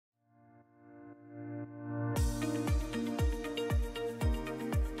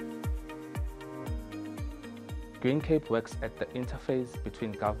GreenCape works at the interface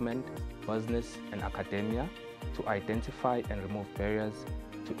between government, business and academia to identify and remove barriers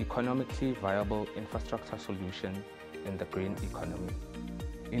to economically viable infrastructure solutions in the green economy.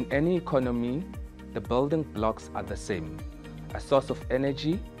 In any economy, the building blocks are the same: a source of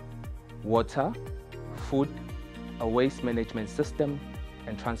energy, water, food, a waste management system,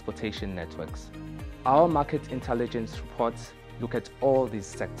 and transportation networks. Our market intelligence reports look at all these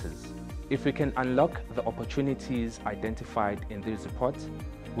sectors. If we can unlock the opportunities identified in these reports,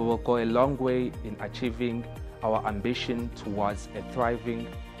 we will go a long way in achieving our ambition towards a thriving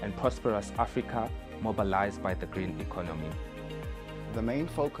and prosperous Africa mobilized by the green economy. The main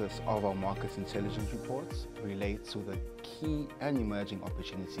focus of our market intelligence reports relates to the key and emerging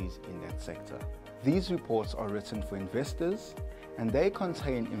opportunities in that sector. These reports are written for investors and they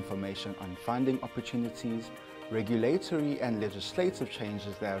contain information on funding opportunities, regulatory and legislative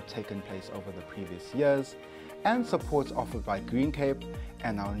changes that have taken place over the previous years, and support offered by GreenCape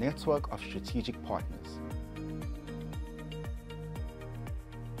and our network of strategic partners.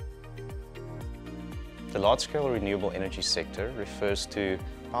 The large-scale renewable energy sector refers to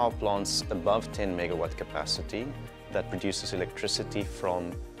power plants above 10 megawatt capacity that produces electricity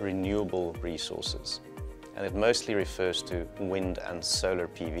from renewable resources. And it mostly refers to wind and solar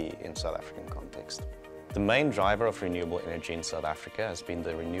PV in South African context. The main driver of renewable energy in South Africa has been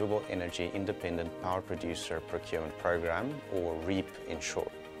the Renewable Energy Independent Power Producer Procurement Program, or REAP in short.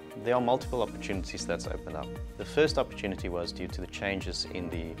 There are multiple opportunities that's opened up. The first opportunity was due to the changes in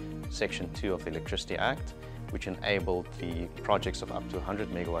the Section 2 of the Electricity Act, which enabled the projects of up to 100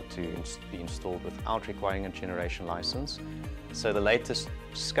 megawatt to be installed without requiring a generation license. So the latest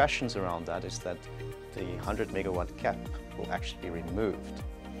discussions around that is that the 100 megawatt cap will actually be removed,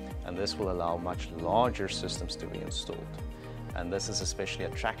 and this will allow much larger systems to be installed. And this is especially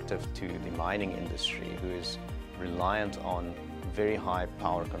attractive to the mining industry, who is reliant on very high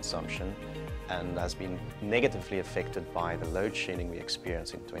power consumption and has been negatively affected by the load shedding we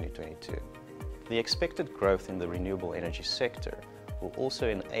experienced in 2022. The expected growth in the renewable energy sector will also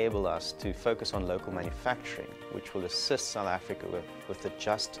enable us to focus on local manufacturing, which will assist South Africa with the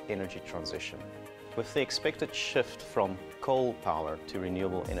just energy transition. With the expected shift from coal power to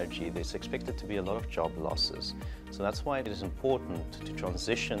renewable energy, there's expected to be a lot of job losses. So that's why it is important to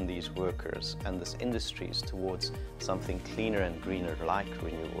transition these workers and these industries towards something cleaner and greener like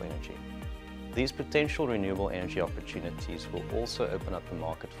renewable energy. These potential renewable energy opportunities will also open up the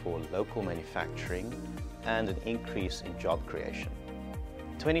market for local manufacturing and an increase in job creation.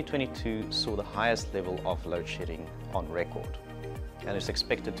 2022 saw the highest level of load shedding on record, and is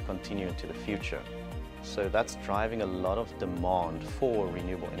expected to continue into the future. So that's driving a lot of demand for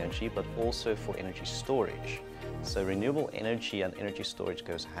renewable energy, but also for energy storage. So renewable energy and energy storage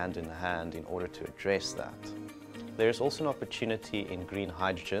goes hand in hand in order to address that. There's also an opportunity in green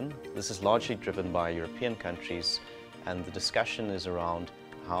hydrogen. This is largely driven by European countries, and the discussion is around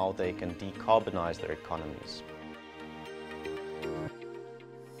how they can decarbonize their economies.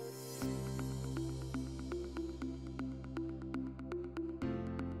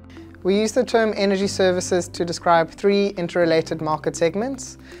 We use the term energy services to describe three interrelated market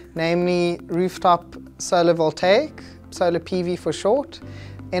segments, namely rooftop solar voltaic, solar PV for short,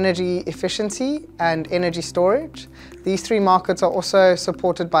 energy efficiency and energy storage. These three markets are also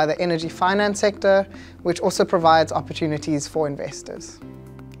supported by the energy finance sector, which also provides opportunities for investors.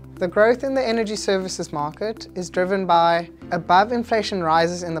 The growth in the energy services market is driven by above inflation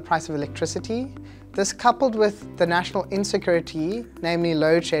rises in the price of electricity. This, coupled with the national insecurity, namely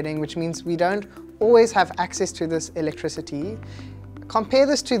load shedding, which means we don't always have access to this electricity. Compare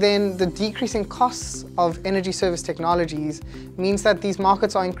this to then the decreasing costs of energy service technologies, means that these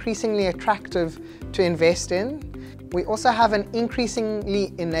markets are increasingly attractive to invest in. We also have an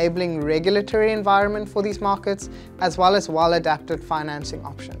increasingly enabling regulatory environment for these markets, as well as well-adapted financing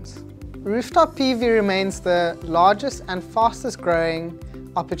options. Rooftop PV remains the largest and fastest growing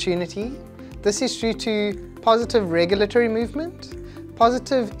opportunity. This is due to positive regulatory movement,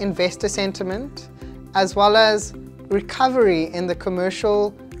 positive investor sentiment, as well as recovery in the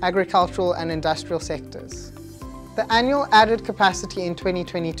commercial, agricultural and industrial sectors. The annual added capacity in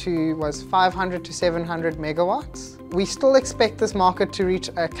 2022 was 500 to 700 megawatts. We still expect this market to reach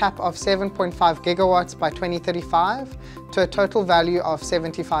a cap of 7.5 gigawatts by 2035 to a total value of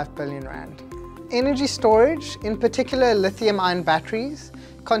 75 billion rand. Energy storage, in particular lithium-ion batteries,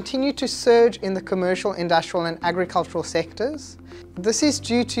 continue to surge in the commercial, industrial and agricultural sectors. This is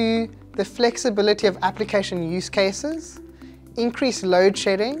due to the flexibility of application use cases, increased load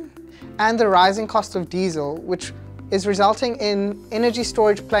shedding and the rising cost of diesel, which is resulting in energy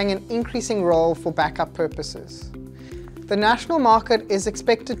storage playing an increasing role for backup purposes. The national market is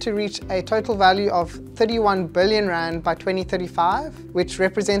expected to reach a total value of 31 billion rand by 2035, which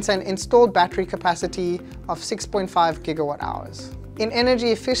represents an installed battery capacity of 6.5 gigawatt hours. In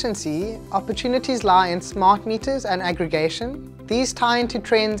energy efficiency, opportunities lie in smart meters and aggregation. These tie into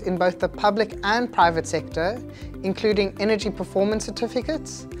trends in both the public and private sector, including energy performance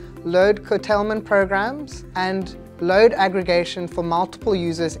certificates, load curtailment programs, and load aggregation for multiple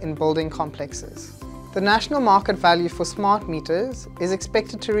users in building complexes. The national market value for smart meters is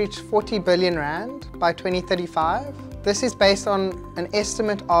expected to reach 40 billion rand by 2035. This is based on an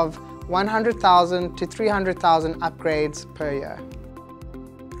estimate of 100,000 to 300,000 upgrades per year.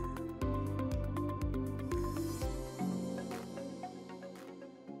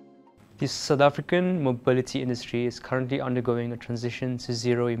 The South African mobility industry is currently undergoing a transition to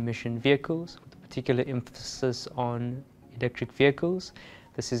zero-emission vehicles, with a particular emphasis on electric vehicles.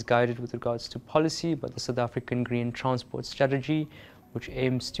 This is guided with regards to policy by the South African Green Transport Strategy, which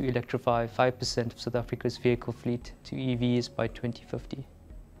aims to electrify 5% of South Africa's vehicle fleet to EVs by 2050.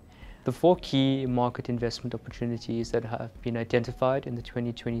 The four key market investment opportunities that have been identified in the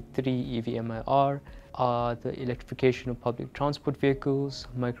 2023 EV-MIR are the electrification of public transport vehicles,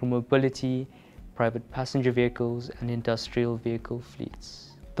 micromobility, private passenger vehicles, and industrial vehicle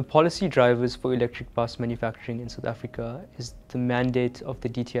fleets. The policy drivers for electric bus manufacturing in South Africa is the mandate of the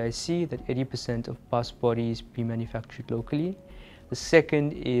DTIC that 80% of bus bodies be manufactured locally. The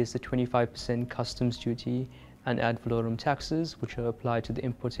second is the 25% customs duty and ad valorem taxes, which are applied to the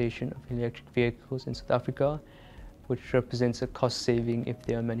importation of electric vehicles in South Africa, which represents a cost saving if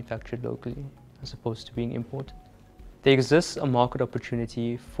they are manufactured locally, as opposed to being imported. There exists a market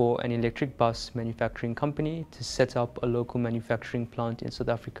opportunity for an electric bus manufacturing company to set up a local manufacturing plant in South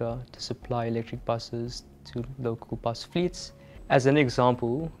Africa to supply electric buses to local bus fleets. As an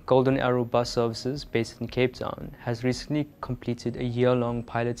example, Golden Arrow Bus Services, based in Cape Town, has recently completed a year-long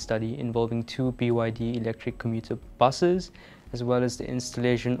pilot study involving 2 BYD electric commuter buses, as well as the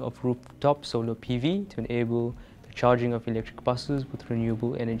installation of rooftop solar PV to enable the charging of electric buses with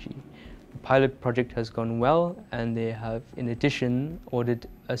renewable energy. The pilot project has gone well, and they have in addition ordered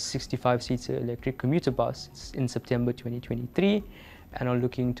a 65-seater electric commuter bus in September 2023 and are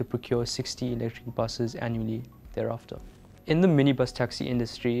looking to procure 60 electric buses annually thereafter. In the minibus taxi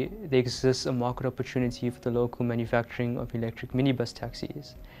industry, there exists a market opportunity for the local manufacturing of electric minibus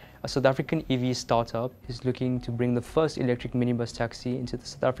taxis. A South African EV startup is looking to bring the first electric minibus taxi into the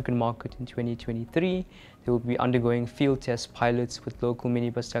South African market in 2023. They will be undergoing field test pilots with local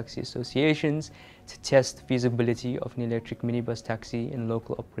minibus taxi associations to test the feasibility of an electric minibus taxi in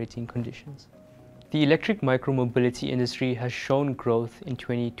local operating conditions. The electric micromobility industry has shown growth in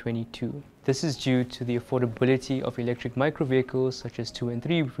 2022. This is due to the affordability of electric micro-vehicles such as 2- and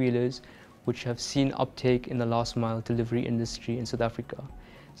 3-wheelers, which have seen uptake in the last-mile delivery industry in South Africa,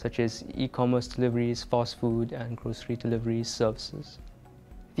 such as e-commerce deliveries, fast food, and grocery delivery services.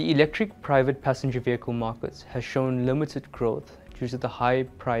 The electric private passenger vehicle market has shown limited growth due to the high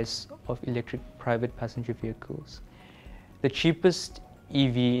price of electric private passenger vehicles. The cheapest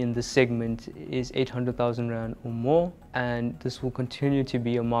EV in this segment is 800,000 Rand or more, and this will continue to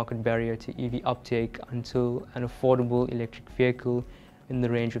be a market barrier to EV uptake until an affordable electric vehicle in the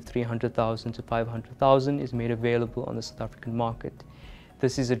range of 300,000 to 500,000 is made available on the South African market.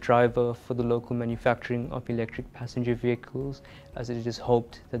 This is a driver for the local manufacturing of electric passenger vehicles, as it is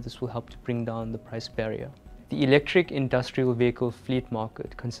hoped that this will help to bring down the price barrier. The electric industrial vehicle fleet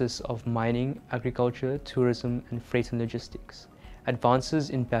market consists of mining, agriculture, tourism, and freight and logistics.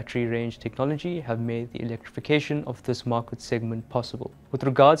 Advances in battery range technology have made the electrification of this market segment possible. With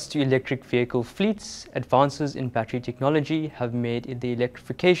regards to electric vehicle fleets, advances in battery technology have made the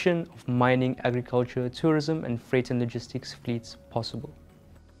electrification of mining, agriculture, tourism, and freight and logistics fleets possible.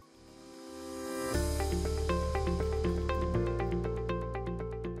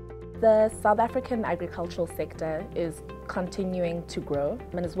 The South African agricultural sector is continuing to grow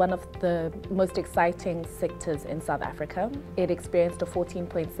and is one of the most exciting sectors in South Africa. It experienced a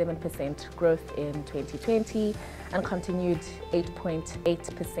 14.7% growth in 2020 and continued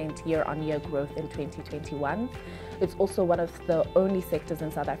 8.8% year-on-year growth in 2021. It's also one of the only sectors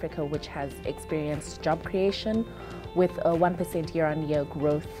in South Africa which has experienced job creation, with a 1% year-on-year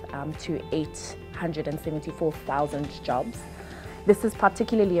growth to 874,000 jobs. This is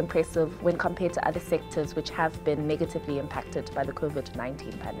particularly impressive when compared to other sectors which have been negatively impacted by the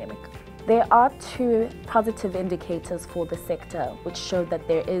COVID-19 pandemic. There are two positive indicators for the sector which show that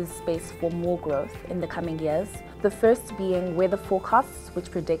there is space for more growth in the coming years. The first being weather forecasts, which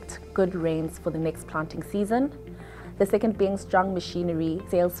predict good rains for the next planting season. The second being strong machinery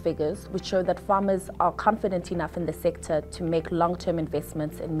sales figures, which show that farmers are confident enough in the sector to make long-term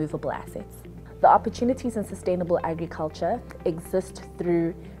investments in movable assets. The opportunities in sustainable agriculture exist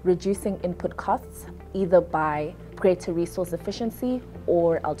through reducing input costs, either by greater resource efficiency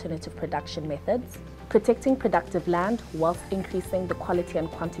or alternative production methods, protecting productive land whilst increasing the quality and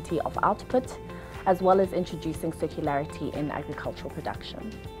quantity of output, as well as introducing circularity in agricultural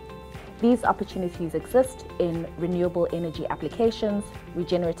production. These opportunities exist in renewable energy applications,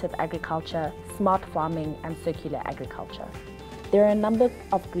 regenerative agriculture, smart farming, and circular agriculture. There are a number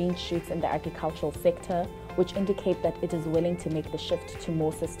of green shoots in the agricultural sector which indicate that it is willing to make the shift to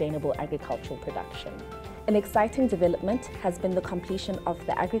more sustainable agricultural production. An exciting development has been the completion of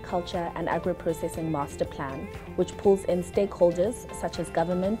the Agriculture and Agro-Processing Master Plan, which pulls in stakeholders such as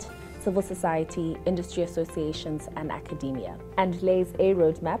government, civil society, industry associations, and academia, and lays a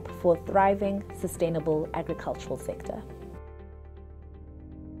roadmap for a thriving, sustainable agricultural sector.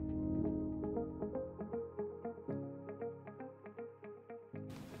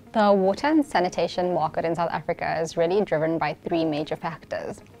 The water and sanitation market in South Africa is really driven by three major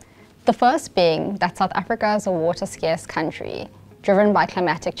factors. The first being that South Africa is a water-scarce country, driven by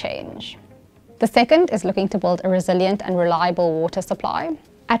climatic change. The second is looking to build a resilient and reliable water supply.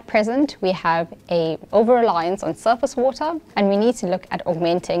 At present, we have an over-reliance on surface water, and we need to look at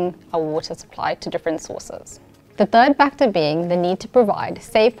augmenting our water supply to different sources. The third factor being the need to provide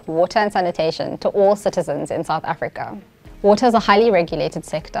safe water and sanitation to all citizens in South Africa. Water is a highly regulated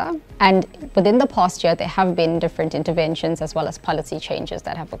sector, and within the past year there have been different interventions as well as policy changes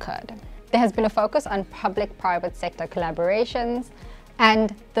that have occurred. There has been a focus on public-private sector collaborations,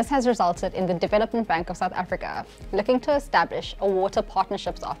 and this has resulted in the Development Bank of South Africa looking to establish a water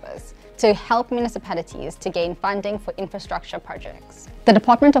partnerships office to help municipalities to gain funding for infrastructure projects. The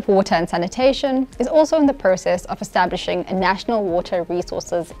Department of Water and Sanitation is also in the process of establishing a National Water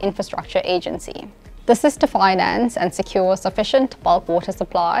Resources Infrastructure Agency. This is to finance and secure sufficient bulk water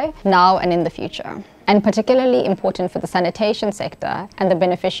supply now and in the future, and particularly important for the sanitation sector and the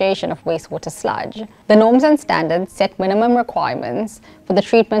beneficiation of wastewater sludge. The norms and standards set minimum requirements for the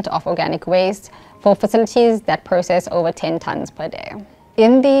treatment of organic waste for facilities that process over 10 tons per day.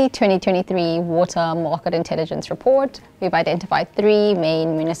 In the 2023 Water Market Intelligence Report, we've identified three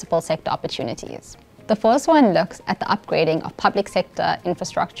main municipal sector opportunities. The first one looks at the upgrading of public sector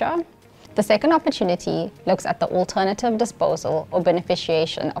infrastructure. The second opportunity looks at the alternative disposal or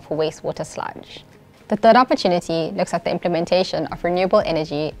beneficiation of wastewater sludge. The third opportunity looks at the implementation of renewable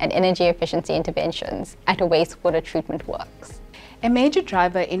energy and energy efficiency interventions at wastewater treatment works. A major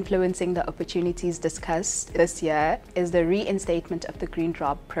driver influencing the opportunities discussed this year is the reinstatement of the Green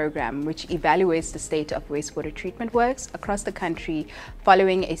Drop program, which evaluates the state of wastewater treatment works across the country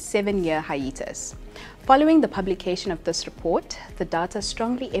following a 7-year hiatus. Following the publication of this report, the data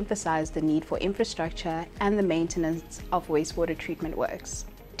strongly emphasized the need for infrastructure and the maintenance of wastewater treatment works.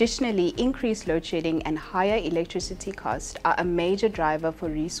 Additionally, increased load shedding and higher electricity costs are a major driver for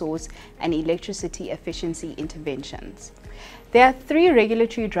resource and electricity efficiency interventions. There are three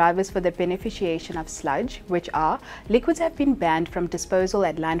regulatory drivers for the beneficiation of sludge, which are: liquids have been banned from disposal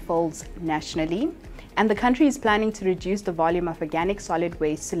at landfills nationally, and the country is planning to reduce the volume of organic solid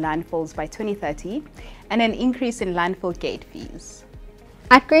waste to landfills by 2030, and an increase in landfill gate fees.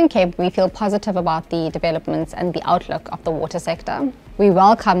 At GreenCape, we feel positive about the developments and the outlook of the water sector. We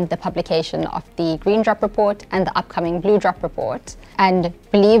welcome the publication of the Green Drop report and the upcoming Blue Drop report, and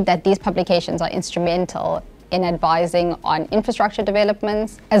believe that these publications are instrumental in advising on infrastructure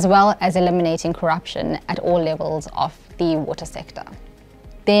developments, as well as eliminating corruption at all levels of the water sector.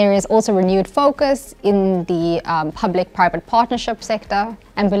 There is also renewed focus in the public-private partnership sector,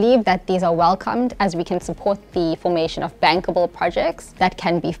 and believe that these are welcomed as we can support the formation of bankable projects that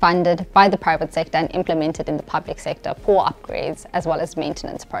can be funded by the private sector and implemented in the public sector for upgrades as well as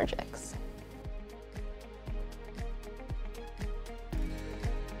maintenance projects.